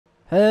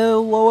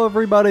Hello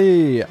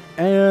everybody,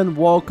 and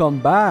welcome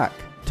back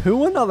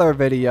to another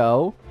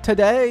video.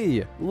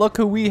 Today, look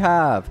who we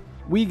have.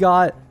 We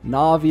got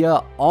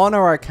Navia on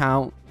our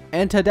account,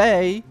 and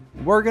today,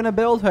 we're gonna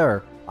build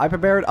her. I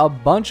prepared a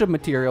bunch of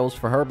materials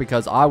for her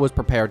because I was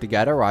prepared to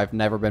get her. I've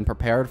never been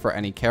prepared for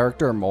any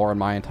character more in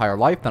my entire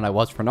life than I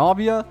was for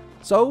Navia.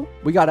 So,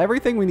 we got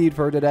everything we need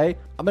for her today.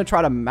 I'm going to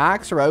try to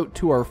max her out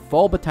to her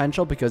full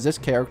potential because this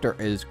character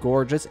is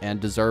gorgeous and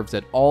deserves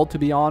it all, to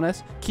be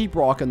honest. Keep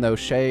rocking those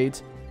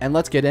shades, and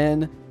let's get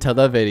into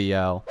the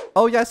video.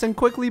 Oh yes, and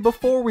quickly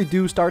before we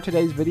do start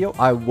today's video,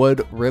 I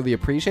would really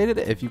appreciate it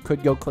if you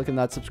could go clicking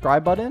that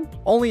subscribe button.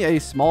 Only a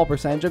small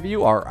percentage of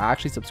you are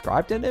actually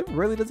subscribed, and it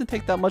really doesn't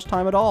take that much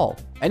time at all.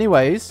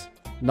 Anyways,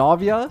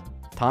 Navia,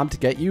 time to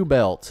get you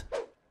built.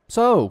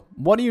 So,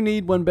 what do you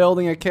need when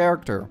building a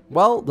character?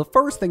 Well, the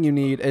first thing you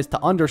need is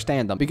to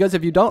understand them, because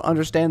if you don't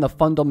understand the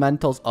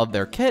fundamentals of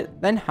their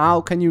kit, then how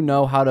can you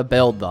know how to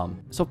build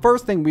them? So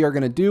first thing we are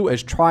going to do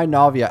is try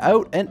Navia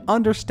out and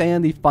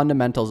understand the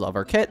fundamentals of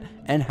her kit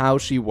and how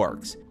she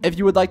works. If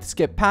you would like to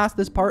skip past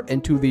this part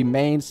into the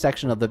main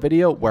section of the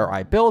video where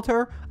I build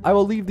her, I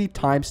will leave the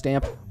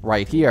timestamp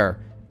right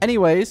here.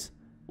 Anyways,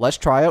 let's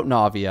try out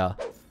Navia.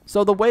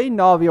 So the way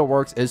Navia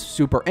works is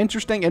super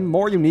interesting and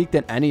more unique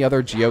than any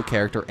other Geo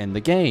character in the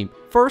game.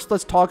 First,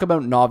 let's talk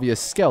about Navia's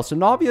skill. So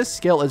Navia's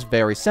skill is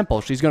very simple.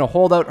 She's going to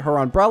hold out her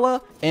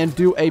umbrella and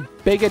do a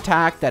big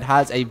attack that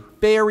has a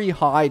very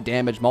high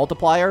damage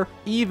multiplier,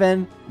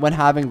 even when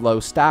having low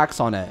stacks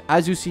on it.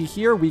 As you see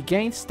here, we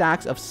gain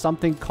stacks of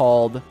something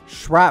called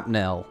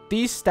shrapnel.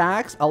 These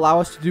stacks allow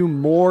us to do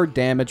more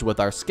damage with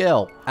our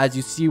skill. As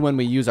you see, when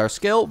we use our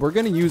skill, we're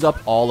going to use up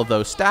all of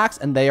those stacks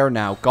and they are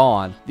now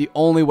gone. The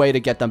only way to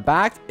get them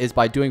back is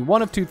by doing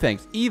one of two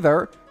things.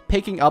 Either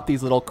picking up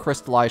these little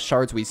crystallized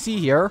shards we see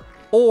here,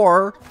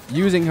 or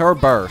using her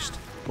burst.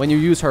 When you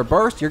use her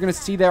burst, you're going to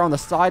see there on the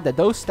side that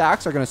those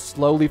stacks are going to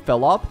slowly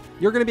fill up.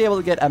 You're going to be able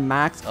to get a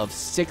max of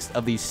 6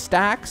 of these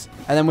stacks.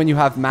 And then when you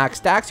have max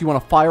stacks, you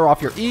want to fire off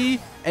your E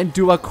and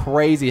do a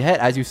crazy hit.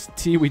 As you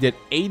see, we did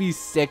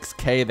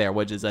 86k there,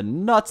 which is a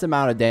nuts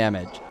amount of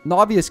damage.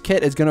 Navia's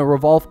kit is going to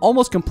revolve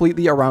almost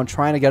completely around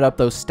trying to get up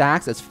those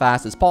stacks as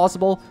fast as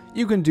possible.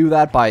 You can do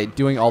that by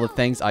doing all the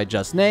things I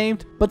just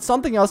named. But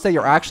something else that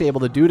you're actually able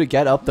to do to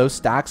get up those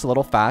stacks a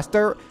little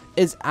faster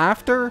is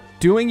after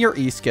doing your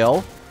E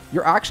skill,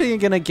 you're actually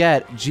going to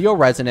get Geo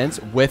Resonance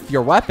with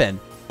your weapon.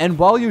 And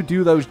while you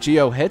do those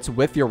Geo hits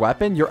with your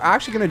weapon, you're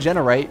actually going to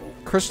generate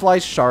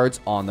crystallized shards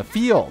on the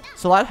field.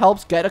 So that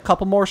helps get a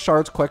couple more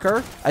shards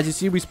quicker. As you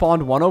see, we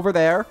spawned one over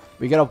there.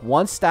 We get up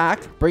one stack,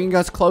 bringing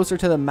us closer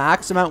to the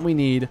max amount we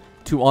need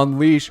to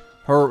unleash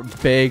her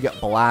big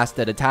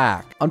blasted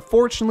attack.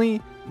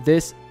 Unfortunately,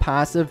 this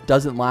passive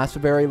doesn't last for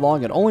very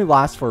long. It only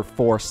lasts for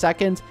 4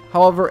 seconds.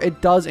 However,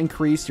 it does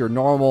increase your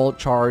normal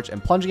charge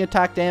and plunging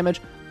attack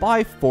damage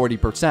by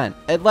 40%.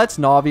 It lets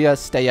Navia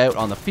stay out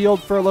on the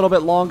field for a little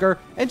bit longer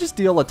and just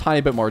deal a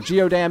tiny bit more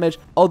Geo damage,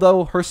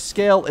 although her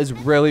scale is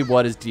really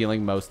what is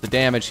dealing most of the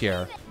damage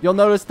here. You'll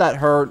notice that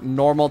her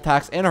normal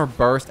attacks and her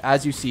burst,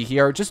 as you see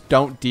here, just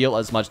don't deal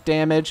as much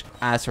damage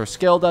as her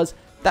skill does.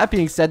 That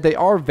being said, they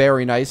are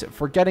very nice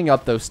for getting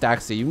up those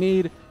stacks that you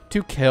need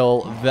to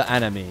kill the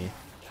enemy.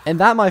 And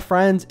that, my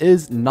friends,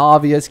 is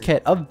Navia's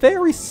kit, a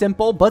very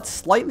simple but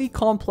slightly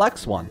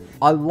complex one.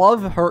 I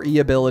love her E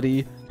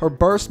ability. Her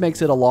burst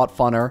makes it a lot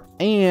funner,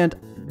 and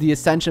the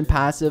Ascension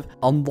passive,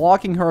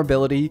 unlocking her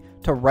ability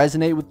to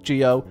resonate with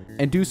Geo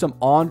and do some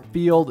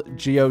on-field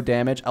Geo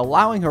damage,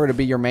 allowing her to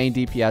be your main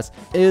DPS,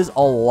 is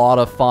a lot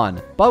of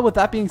fun. But with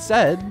that being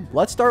said,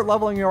 let's start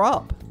leveling her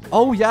up.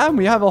 Oh yeah, and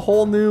we have a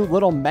whole new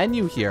little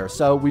menu here.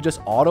 So we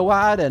just auto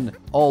add, and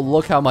oh,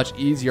 look how much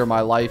easier my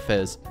life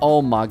is.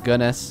 Oh my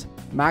goodness.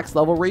 Max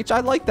level reach. I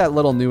like that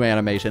little new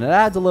animation. It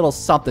adds a little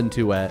something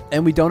to it.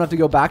 And we don't have to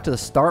go back to the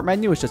start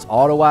menu. It's just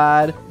auto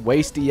add,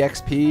 waste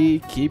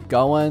EXP, keep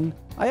going.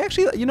 I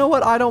actually, you know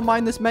what? I don't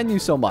mind this menu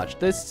so much.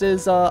 This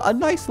is a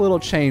nice little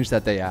change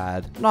that they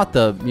add. Not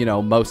the,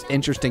 most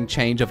interesting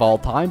change of all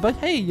time, but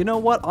hey, you know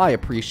what? I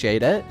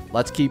appreciate it.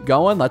 Let's keep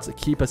going. Let's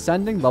keep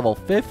ascending. Level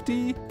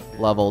 50,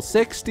 level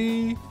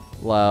 60,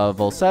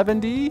 level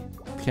 70.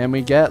 Can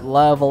we get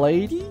level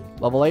 80?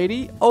 Level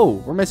 80? Oh,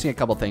 we're missing a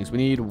couple things. We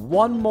need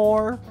one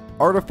more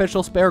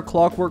artificial spare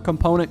clockwork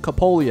component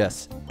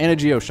Copoleus and a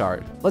Geo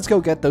shard. Let's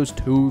go get those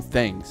 2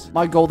 things.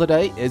 My goal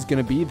today is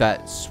going to be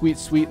that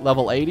sweet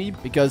level 80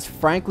 because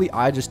frankly,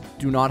 I just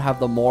do not have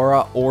the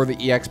Mora or the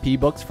EXP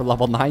books for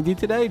level 90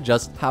 today,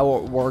 just how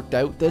it worked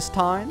out this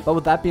time. But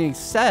with that being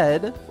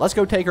said, let's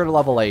go take her to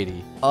level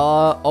 80.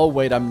 Oh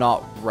wait, I'm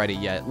not ready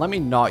yet. Let me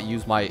not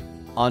use my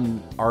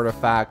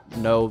artifact,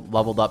 no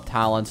leveled up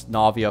talents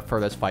Navia for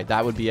this fight.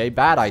 That would be a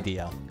bad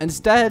idea.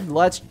 Instead,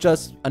 let's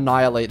just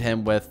annihilate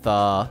him with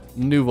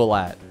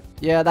Nuvolette.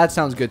 Yeah, that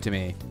sounds good to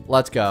me.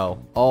 Let's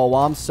go. Oh,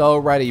 I'm so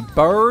ready.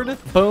 Bird,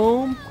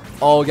 boom.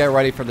 Oh, get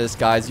ready for this,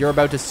 guys. You're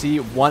about to see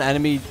one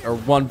enemy or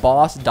one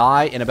boss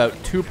die in about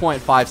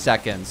 2.5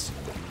 seconds.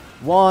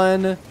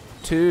 1,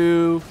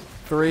 2,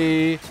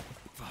 3,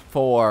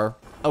 4.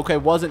 Okay,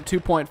 wasn't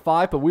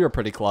 2.5, but we were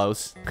pretty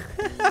close.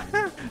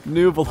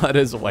 New blood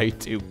is way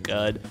too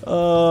good.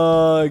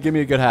 Give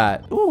me a good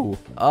hat. Ooh,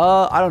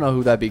 I don't know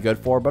who that'd be good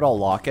for, but I'll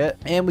lock it.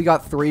 And we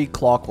got 3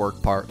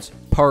 clockwork parts.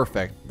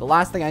 Perfect. The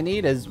last thing I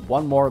need is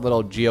 1 more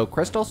little geo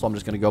crystal, so I'm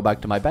just gonna go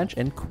back to my bench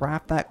and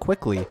craft that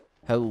quickly.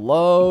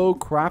 Hello,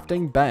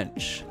 crafting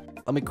bench.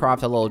 Let me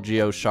craft a little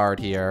geo shard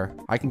here.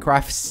 I can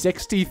craft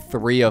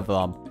 63 of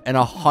them and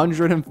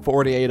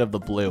 148 of the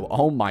blue.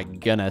 Oh my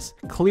goodness.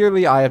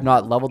 Clearly, I have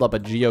not leveled up a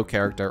geo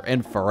character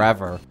in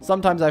forever.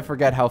 Sometimes I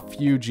forget how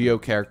few geo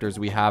characters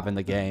we have in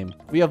the game.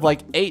 We have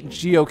like 8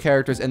 geo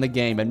characters in the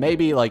game and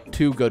maybe like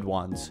 2 good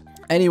ones.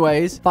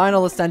 Anyways,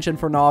 final ascension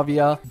for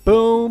Navia.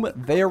 Boom,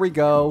 there we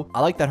go.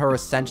 I like that her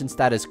ascension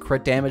stat is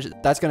crit damage.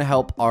 That's going to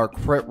help our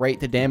crit rate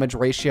to damage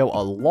ratio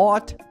a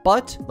lot.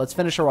 But let's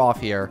finish her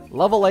off here.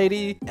 Level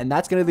 80, and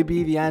that's going to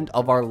be the end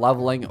of our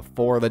leveling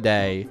for the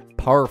day.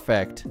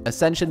 Perfect.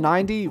 Ascension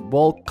 90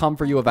 will come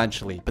for you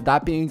eventually. But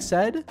that being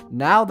said,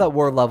 now that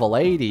we're level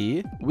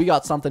 80, we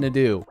got something to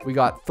do. We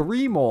got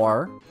 3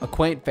 more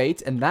Acquaint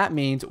Fates, and that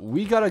means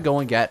we gotta go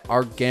and get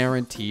our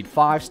guaranteed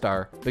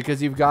 5-star.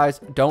 Because you guys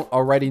don't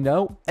already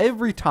know,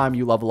 every time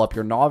you level up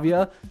your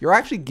Navia, you're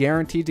actually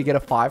guaranteed to get a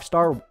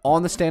 5-star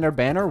on the standard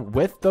banner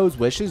with those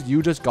wishes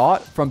you just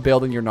got from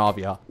building your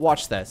Navia.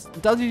 Watch this.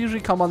 It doesn't usually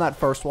come on that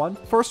first one.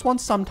 First one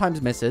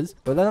sometimes misses,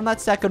 but then on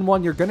that second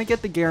one, you're gonna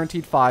get the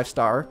guaranteed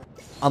 5-star.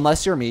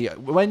 Unless you're me.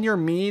 When you're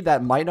me,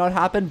 that might not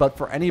happen, but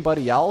for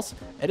anybody else,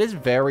 it is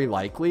very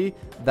likely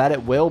that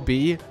it will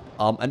be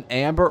an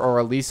Amber or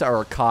a Lisa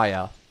or a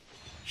Kaya.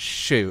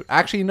 Shoot.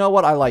 Actually, you know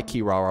what? I like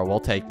Kirara. We'll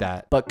take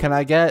that. But can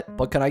I get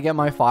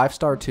my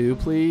 5-star too,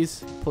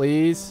 please?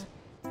 Please?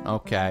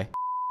 Okay.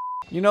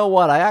 You know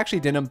what? I actually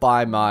didn't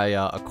buy my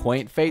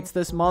Acquaint Fates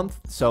this month,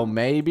 so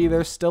maybe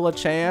there's still a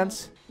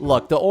chance.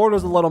 Look, the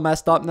order's a little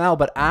messed up now,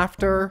 but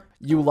after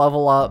you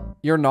level up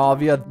your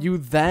Navia, you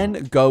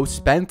then go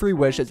spend 3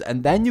 wishes,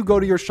 and then you go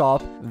to your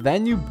shop,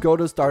 then you go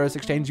to Stardust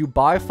Exchange, you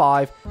buy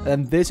 5,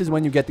 and this is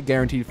when you get the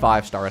guaranteed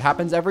 5-star. It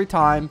happens every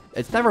time.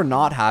 It's never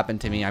not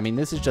happened to me. I mean,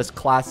 this is just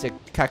classic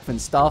Kekvin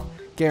stuff.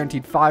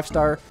 Guaranteed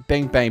 5-star.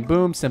 Bang, bang,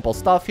 boom. Simple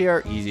stuff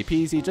here. Easy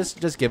peasy.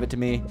 Just give it to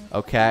me.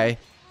 Okay.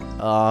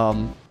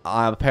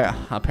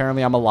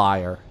 Apparently I'm a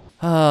liar.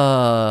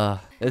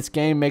 This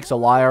game makes a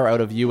liar out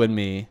of you and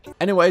me.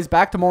 Anyways,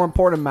 back to more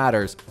important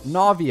matters.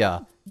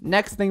 Navia.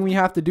 Next thing we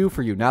have to do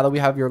for you, now that we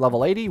have your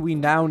level 80, we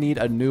now need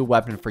a new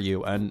weapon for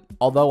you. And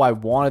although I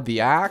wanted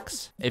the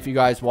axe, if you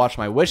guys watched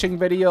my wishing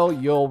video,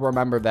 you'll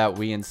remember that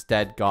we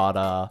instead got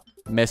a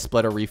Miss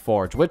Splitter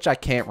Reforged, which I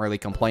can't really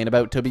complain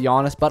about, to be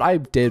honest, but I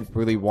did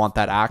really want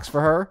that axe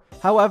for her.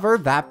 However,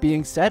 that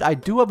being said, I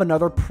do have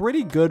another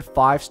pretty good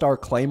 5-star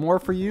claymore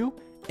for you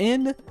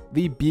in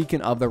the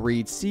Beacon of the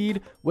Reed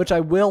Seed, which I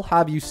will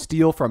have you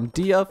steal from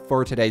Dia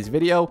for today's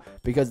video,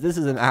 because this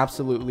is an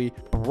absolutely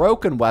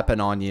broken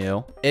weapon on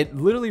you. It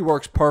literally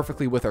works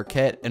perfectly with her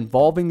kit,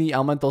 involving the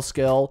elemental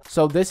skill,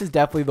 so this is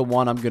definitely the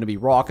one I'm going to be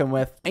rocking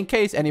with. In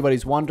case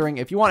anybody's wondering,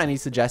 if you want any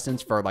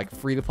suggestions for like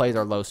free-to-plays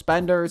or low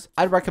spenders,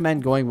 I'd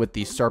recommend going with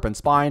the Serpent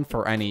Spine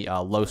for any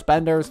low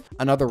spenders.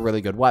 Another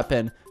really good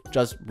weapon,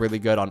 just really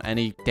good on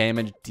any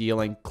damage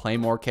dealing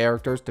claymore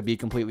characters, to be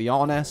completely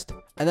honest.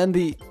 And then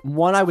the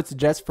one I would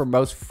suggest for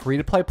most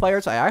free-to-play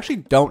players, I actually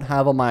don't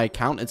have on my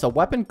account. It's a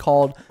weapon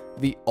called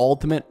the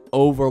Ultimate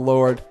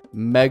Overlord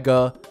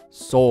Mega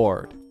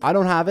Sword. I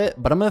don't have it,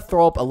 but I'm going to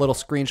throw up a little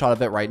screenshot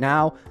of it right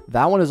now.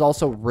 That one is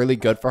also really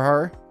good for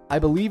her. I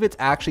believe it's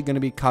actually going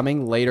to be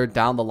coming later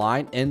down the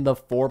line in the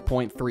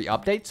 4.3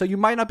 update, so you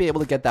might not be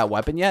able to get that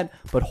weapon yet,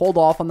 but hold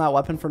off on that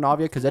weapon for Navia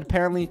because it's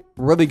apparently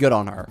really good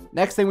on her.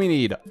 Next thing we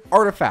need,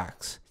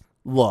 artifacts.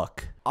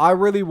 Look, I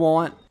really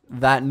want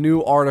that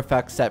new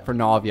artifact set for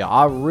Navia.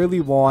 I really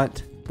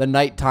want the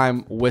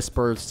Nighttime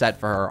Whispers set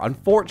for her.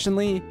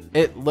 Unfortunately,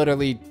 it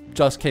literally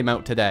just came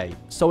out today,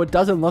 so it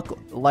doesn't look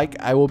like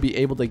I will be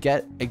able to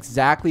get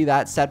exactly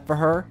that set for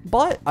her,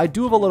 but I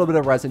do have a little bit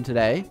of resin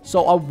today,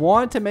 so I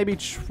want to maybe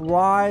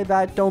try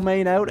that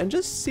domain out and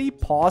just see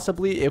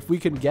possibly if we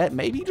can get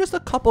maybe just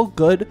a couple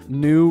good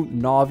new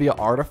Navia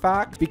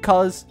artifacts,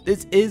 because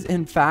this is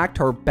in fact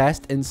her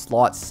best in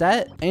slot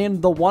set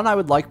and the one I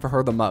would like for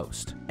her the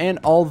most. And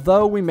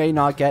although we may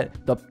not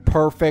get the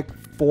perfect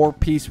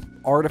 4-piece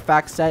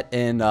artifact set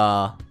in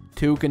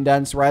 2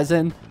 condensed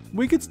resin,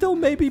 we could still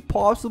maybe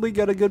possibly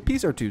get a good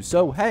piece or 2.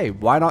 So hey,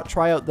 why not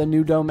try out the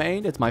new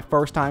domain? It's my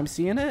first time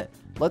seeing it.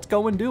 Let's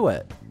go and do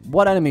it.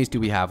 What enemies do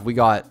we have? We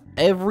got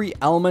every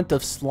element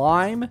of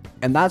slime,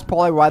 and that's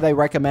probably why they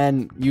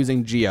recommend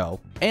using Geo.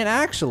 And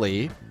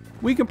actually,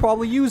 we can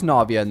probably use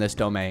Navia in this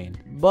domain,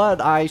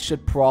 but I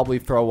should probably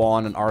throw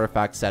on an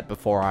artifact set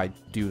before I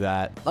do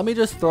that. Let me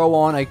just throw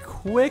on a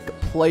quick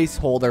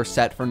placeholder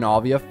set for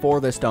Navia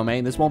for this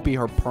domain. This won't be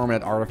her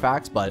permanent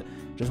artifacts, but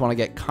just want to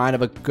get kind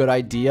of a good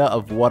idea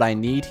of what I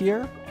need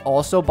here.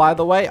 Also, by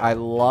the way, I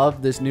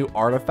love this new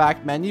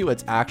artifact menu.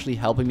 It's actually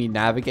helping me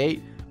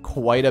navigate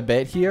quite a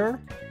bit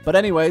here. But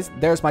anyways,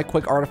 there's my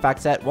quick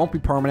artifact set. Won't be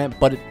permanent,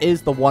 but it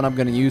is the one I'm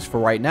going to use for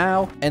right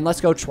now. And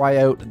let's go try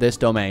out this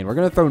domain. We're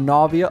going to throw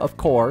Navia, of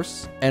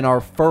course, in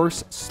our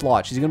first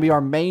slot. She's going to be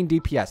our main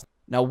DPS.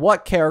 Now,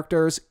 what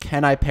characters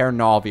can I pair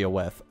Navia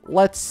with?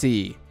 Let's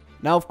see.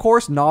 Now, of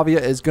course, Navia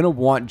is going to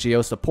want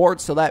Geo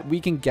support so that we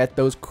can get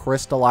those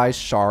crystallized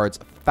shards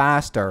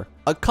faster.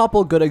 A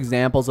couple good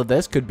examples of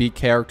this could be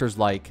characters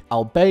like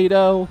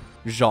Albedo,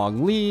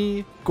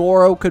 Zhongli,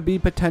 Goro could be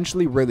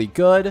potentially really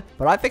good,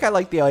 but I think I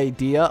like the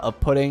idea of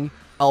putting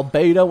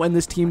Albedo in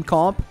this team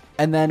comp,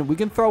 and then we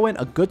can throw in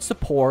a good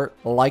support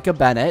like a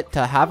Bennett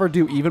to have her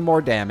do even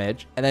more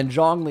damage, and then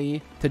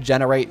Zhongli to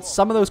generate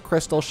some of those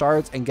crystal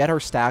shards and get her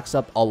stacks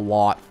up a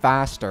lot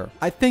faster.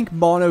 I think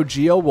Mono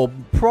Geo will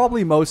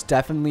probably most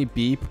definitely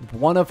be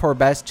one of her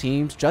best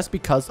teams just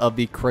because of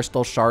the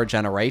crystal shard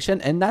generation,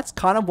 and that's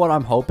kind of what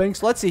I'm hoping.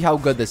 So let's see how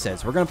good this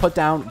is. We're going to put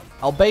down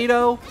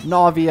Albedo,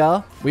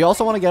 Navia. We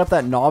also want to get up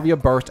that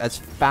Navia burst as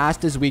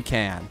fast as we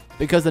can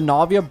because the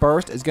Navia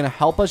burst is going to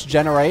help us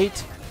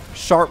generate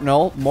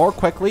Sharpnel more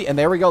quickly, and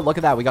there we go. Look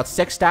at that. We got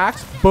 6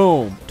 stacks.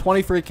 Boom.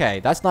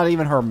 23k. That's not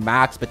even her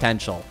max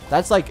potential.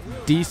 That's like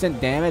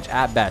decent damage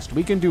at best.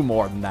 We can do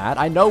more than that.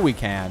 I know we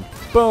can.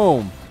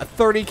 Boom. A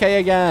 30k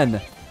again.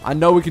 I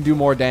know we can do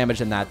more damage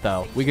than that,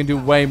 though. We can do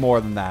way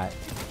more than that.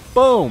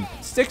 Boom.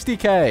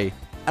 60k.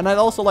 And I'd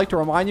also like to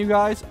remind you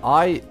guys,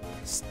 I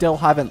still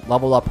haven't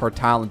leveled up her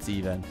talents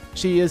even.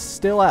 She is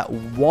still at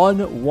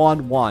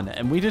 111,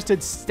 and we just did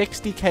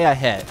 60k a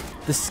hit.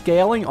 The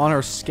scaling on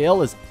her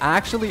skill is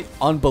actually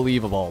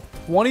unbelievable.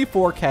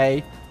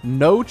 24k,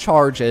 no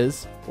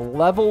charges,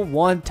 level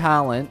 1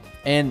 talent,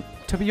 and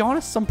to be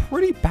honest, some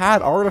pretty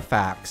bad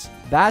artifacts.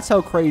 That's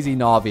how crazy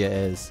Navia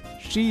is.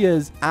 She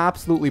is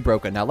absolutely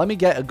broken. Now let me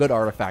get a good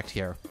artifact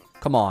here.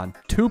 Come on.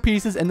 2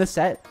 pieces in the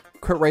set,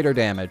 crit rate or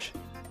damage.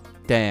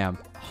 Damn.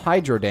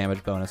 Hydro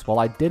damage bonus. Well,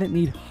 I didn't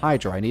need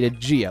Hydro. I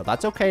needed Geo.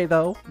 That's okay,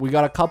 though. We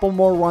got a couple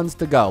more runs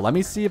to go. Let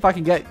me see if I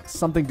can get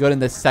something good in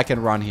this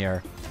second run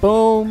here.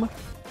 Boom.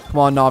 Come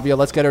on, Navia.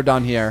 Let's get her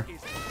done here.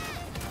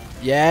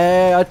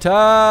 Yeah,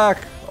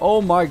 attack.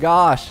 Oh, my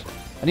gosh.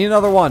 I need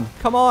another one.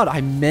 Come on.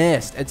 I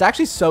missed. It's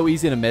actually so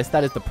easy to miss.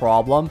 That is the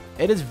problem.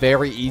 It is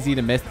very easy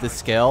to miss the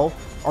skill.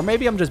 Or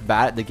maybe I'm just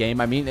bad at the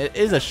game. I mean, it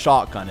is a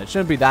shotgun. It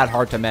shouldn't be that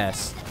hard to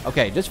miss.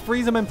 Okay, just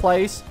freeze them in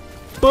place.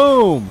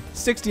 Boom!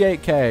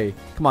 68k.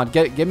 Come on,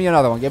 give me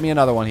another one. Give me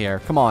another one here.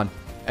 Come on.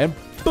 And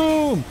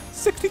boom!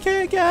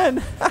 60k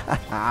again.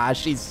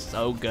 She's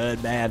so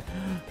good, man.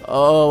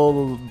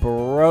 Oh,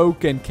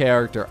 broken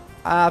character.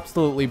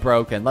 Absolutely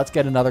broken. Let's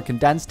get another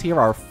condensed here.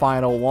 Our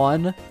final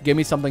one. Give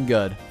me something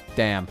good.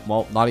 Damn.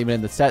 Well, not even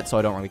in the set, so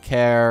I don't really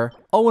care.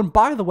 Oh, and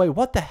by the way,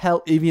 what the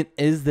hell even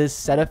is this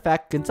set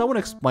effect? Can someone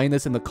explain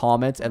this in the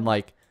comments in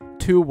like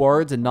 2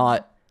 words and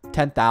not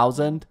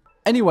 10,000?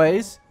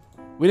 Anyways,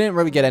 we didn't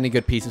really get any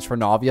good pieces for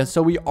Navia,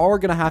 so we are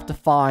going to have to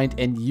find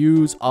and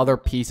use other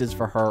pieces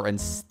for her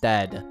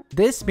instead.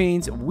 This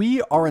means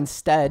we are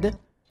instead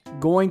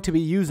going to be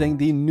using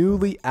the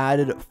newly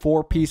added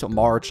 4-piece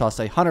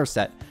Marichase Hunter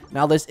set.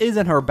 Now, this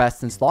isn't her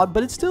best in slot,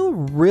 but it's still a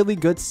really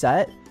good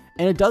set,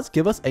 and it does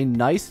give us a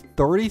nice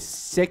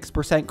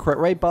 36% crit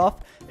rate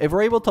buff if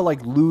we're able to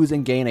like lose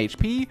and gain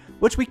HP,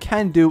 which we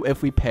can do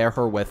if we pair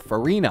her with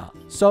Farina.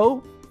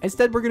 So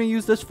instead, we're going to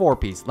use this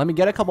 4-piece. Let me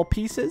get a couple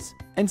pieces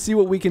and see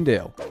what we can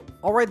do.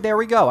 All right, there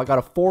we go. I got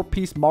a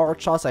 4-piece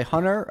Marichase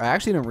Hunter. I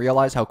actually didn't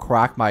realize how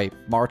cracked my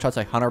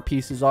Marichase Hunter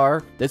pieces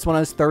are. This one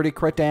has 30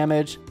 crit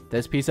damage.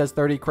 This piece has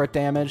 30 crit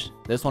damage.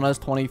 This one has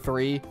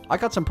 23. I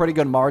got some pretty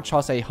good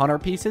Marichase Hunter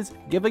pieces,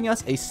 giving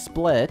us a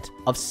split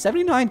of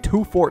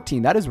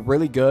 79-214. That is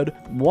really good.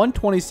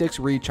 126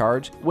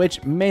 recharge,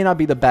 which may not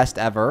be the best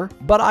ever,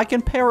 but I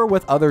can pair her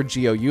with other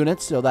Geo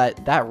units so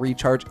that that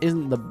recharge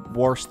isn't the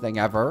worst thing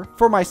ever.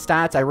 For my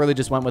stats, I really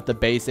just went with the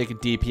basic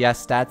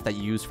DPS stats that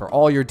you use for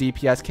all your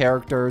DPS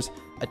characters.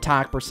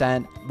 Attack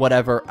percent,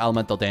 whatever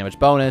elemental damage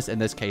bonus. In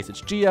this case, it's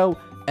Geo.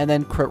 And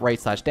then crit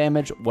rate /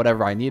 damage,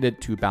 whatever I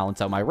needed to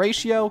balance out my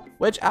ratio,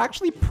 which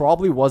actually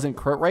probably wasn't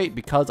crit rate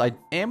because I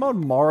am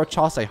on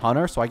Marichase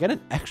Hunter, so I get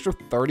an extra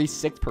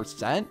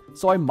 36%.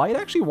 So I might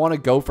actually want to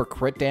go for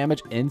crit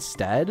damage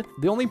instead.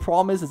 The only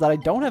problem is that I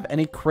don't have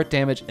any crit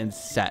damage in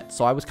set,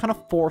 so I was kind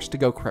of forced to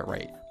go crit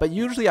rate. But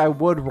usually I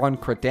would run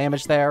crit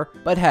damage there.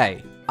 But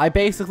hey, I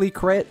basically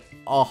crit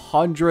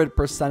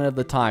 100% of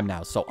the time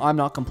now, so I'm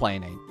not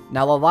complaining.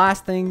 Now, the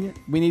last thing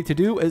we need to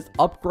do is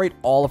upgrade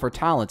all of her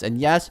talents.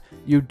 And yes,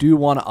 you do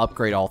want to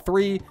upgrade all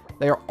 3.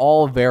 They are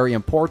all very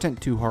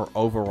important to her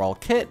overall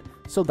kit.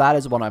 So that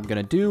is what I'm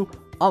going to do.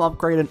 I'm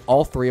upgrading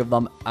all 3 of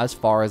them as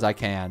far as I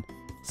can.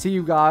 See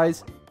you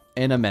guys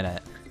in a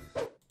minute.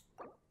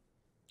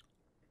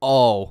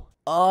 Oh.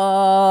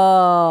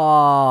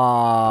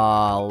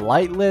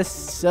 Lightless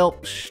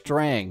Silk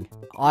String.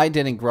 I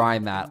didn't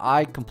grind that.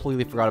 I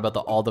completely forgot about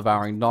the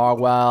all-devouring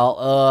narwhal.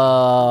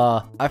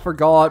 I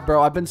forgot,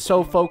 bro. I've been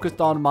so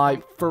focused on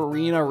my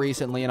Farina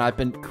recently, and I've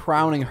been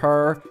crowning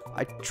her.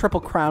 I triple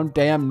crowned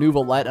damn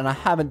Nouvelette, and I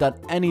haven't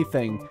done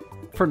anything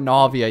for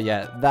Navia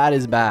yet. That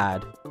is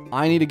bad.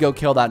 I need to go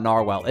kill that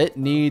Narwhal. It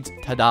needs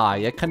to die.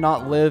 It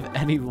cannot live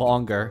any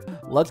longer.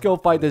 Let's go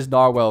fight this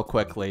Narwhal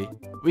quickly.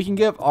 We can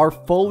give our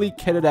fully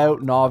kitted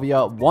out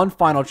Navia one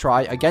final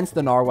try against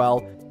the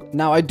Narwhal.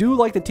 Now, I do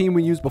like the team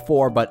we used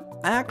before, but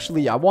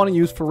actually, I want to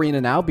use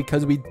Farina now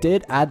because we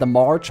did add the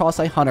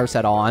Marchase Hunter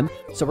set on.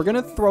 So we're going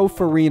to throw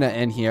Farina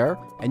in here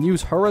and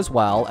use her as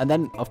well. And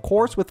then, of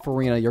course, with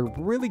Farina, you're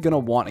really going to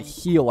want a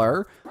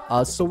healer.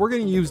 So we're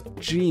going to use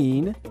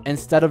Jean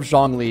instead of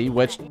Zhongli,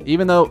 which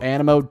even though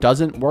Animo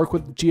doesn't work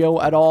with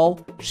Geo at all,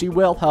 she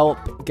will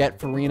help get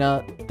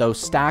Farina those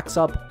stacks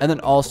up. And then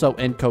also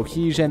in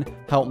Cohesion,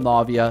 help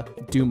Navia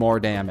do more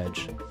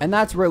damage. And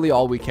that's really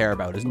all we care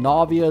about is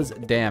Navia's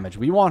damage.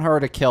 We want her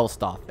to kill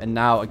stuff. And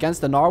now against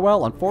the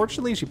Narwhal,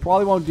 unfortunately, she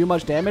probably won't do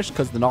much damage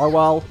because the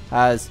Narwhal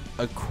has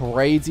a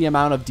crazy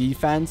amount of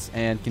defense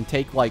and can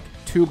take like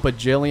 2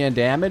 bajillion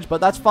damage, but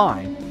that's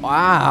fine.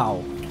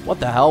 Wow. What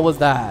the hell was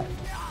that?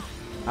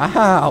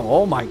 Ow.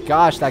 Oh my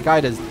gosh, that guy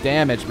does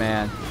damage,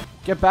 man.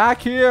 Get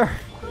back here.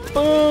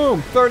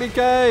 Boom.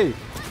 30k.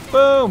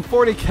 Boom.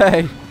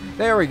 40k.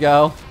 There we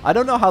go. I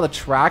don't know how the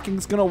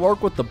tracking's going to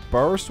work with the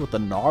burst with the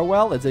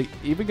Narwhal. Is it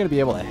even going to be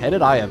able to hit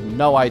it? I have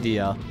no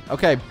idea.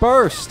 Okay,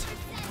 burst.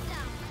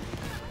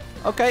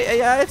 Okay,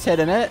 yeah, it's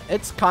hitting it.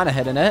 It's kind of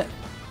hitting it.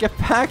 Get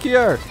back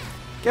here.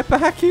 Get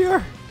back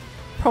here.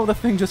 Bro, the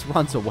thing just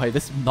runs away.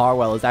 This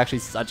Narwhal is actually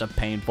such a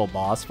painful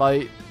boss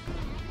fight.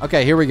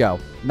 Okay, here we go.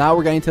 Now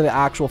we're getting to the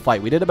actual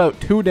fight. We did about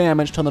 2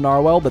 damage to the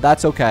Narwhal, but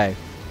that's okay.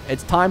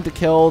 It's time to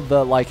kill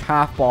the, like,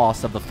 half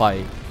boss of the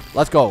fight.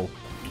 Let's go.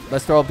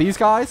 Let's throw up these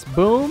guys.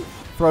 Boom.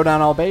 Throw down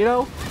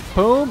Albedo.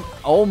 Boom.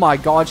 Oh my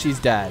god, she's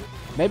dead.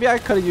 Maybe I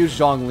could have used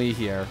Zhongli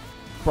here.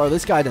 Bro,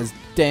 this guy does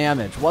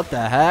damage. What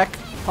the heck?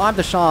 Time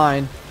to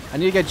shine. I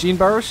need to get Gene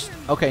Burst.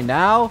 Okay,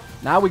 now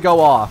we go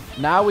off.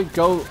 Now we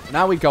go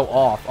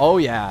off. Oh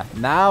yeah.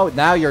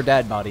 Now you're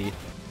dead, buddy.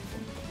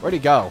 Where'd he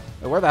go?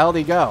 Where the hell did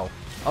he go?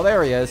 Oh,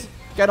 there he is.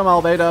 Get him,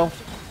 Albedo.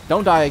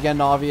 Don't die again,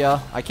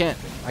 Navia. I can't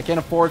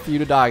afford for you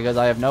to die because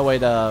I have no way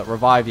to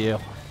revive you.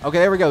 Okay,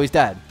 there we go. He's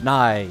dead.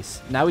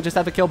 Nice. Now we just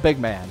have to kill Big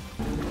Man.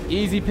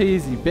 Easy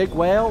peasy. Big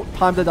Whale.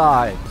 Time to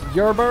die.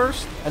 Your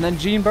Burst. And then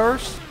Gene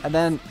Burst. And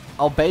then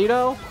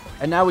Albedo.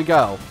 And now we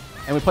go.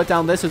 And we put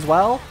down this as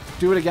well.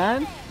 Do it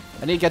again.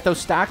 I need to get those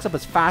stacks up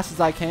as fast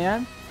as I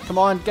can. Come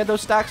on. Get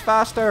those stacks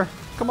faster.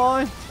 Come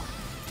on.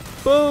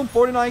 Boom.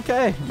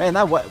 49k. Man,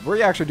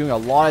 we're actually doing a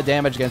lot of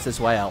damage against this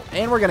whale.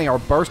 And we're getting our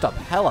burst up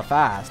hella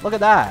fast. Look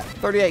at that.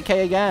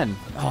 38k again.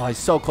 Oh, he's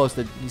so close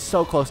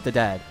to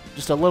dead.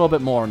 Just a little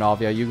bit more,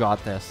 Navia. You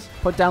got this.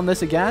 Put down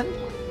this again.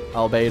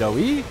 Albedo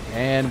E.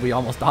 And we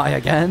almost die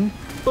again.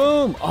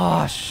 Boom.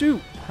 Oh,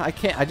 shoot. I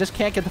just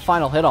can't get the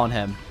final hit on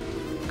him.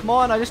 Come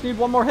on. I just need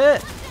one more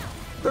hit.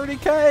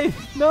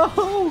 30k.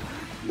 No.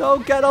 No,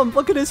 get him.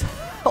 Look at his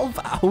health.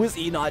 How is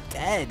he not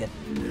dead?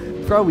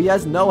 Bro, he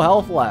has no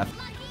health left.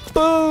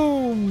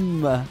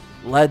 Boom.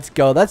 Let's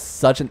go. That's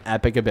such an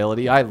epic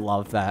ability. I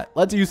love that.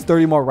 Let's use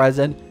 30 more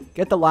resin.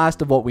 Get the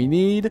last of what we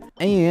need,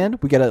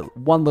 and we get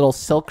one little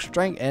silk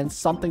string and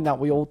something that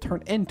we will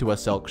turn into a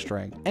silk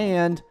string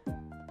and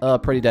a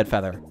pretty dead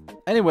feather.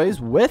 Anyways,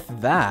 with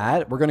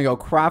that, we're going to go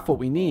craft what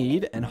we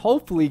need and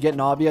hopefully get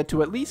Navia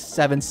to at least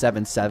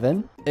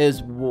 777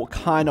 is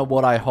kind of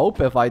what I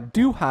hope if I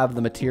do have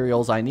the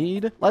materials I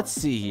need. Let's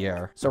see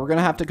here. So we're going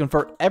to have to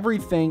convert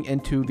everything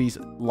into these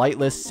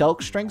lightless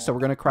silk strings. So we're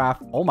going to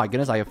craft, oh my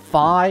goodness, I have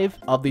 5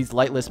 of these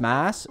lightless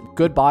mass.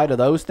 Goodbye to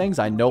those things.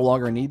 I no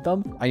longer need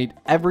them. I need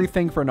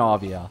everything for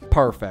Navia.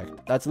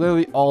 Perfect. That's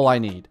literally all I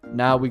need.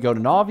 Now we go to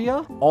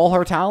Navia. All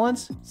her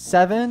talents,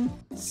 7,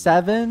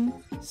 7,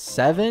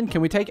 7.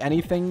 Can we take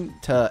anything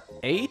to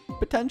 8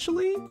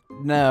 potentially?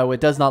 No, it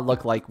does not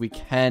look like we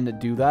can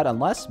do that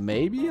unless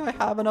maybe I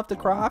have enough to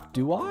craft.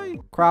 Do I?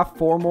 Craft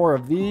 4 more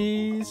of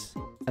these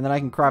and then I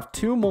can craft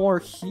 2 more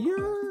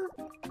here.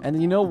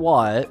 And you know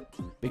what?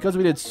 Because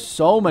we did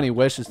so many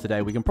wishes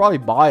today, we can probably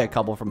buy a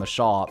couple from the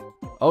shop.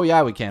 Oh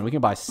yeah, we can. We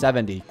can buy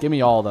 70. Give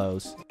me all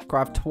those.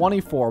 Craft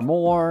 24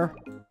 more.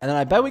 And then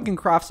I bet we can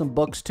craft some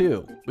books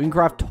too. We can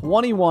craft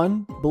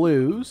 21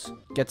 blues,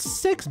 get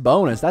 6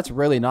 bonus. That's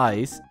really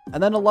nice.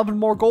 And then 11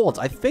 more golds.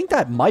 I think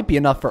that might be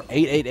enough for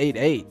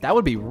 8888. That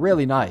would be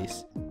really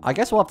nice. I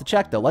guess we'll have to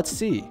check though. Let's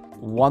see.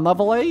 1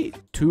 level 8,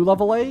 2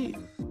 level 8.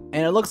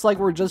 And it looks like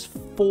we're just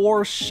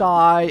 4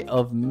 shy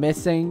of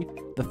missing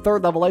the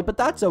 3rd level 8, but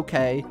that's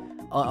okay.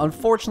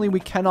 Unfortunately, we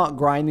cannot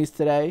grind these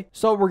today.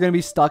 So we're going to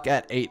be stuck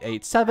at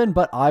 887,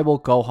 but I will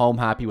go home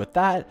happy with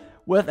that.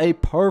 With a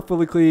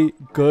perfectly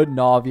good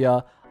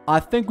Navia. I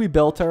think we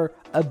built her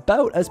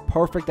about as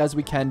perfect as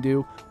we can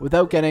do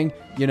without getting,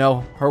 you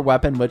know, her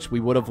weapon, which we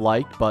would have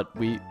liked, but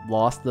we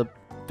lost the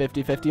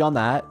 50-50 on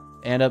that,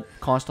 and a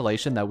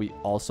constellation that we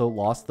also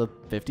lost the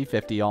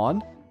 50-50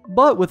 on.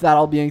 But with that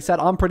all being said,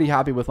 I'm pretty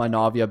happy with my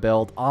Navia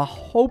build. I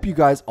hope you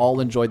guys all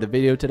enjoyed the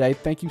video today.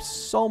 Thank you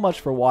so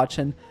much for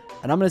watching,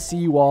 and I'm going to see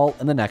you all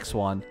in the next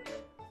one.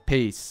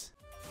 Peace.